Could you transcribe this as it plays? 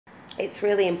It's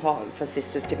really important for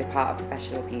sisters to be part of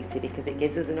professional beauty because it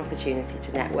gives us an opportunity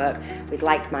to network with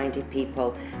like-minded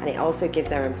people, and it also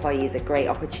gives our employees a great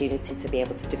opportunity to be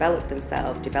able to develop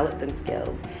themselves, develop them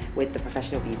skills with the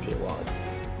Professional Beauty Awards.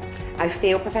 I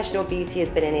feel professional beauty has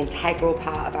been an integral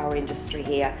part of our industry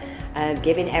here,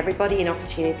 giving everybody an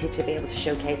opportunity to be able to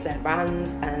showcase their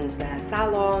brands and their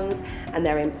salons and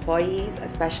their employees,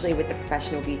 especially with the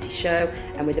Professional Beauty Show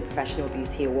and with the Professional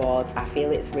Beauty Awards. I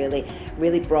feel it's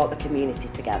really brought the community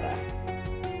together.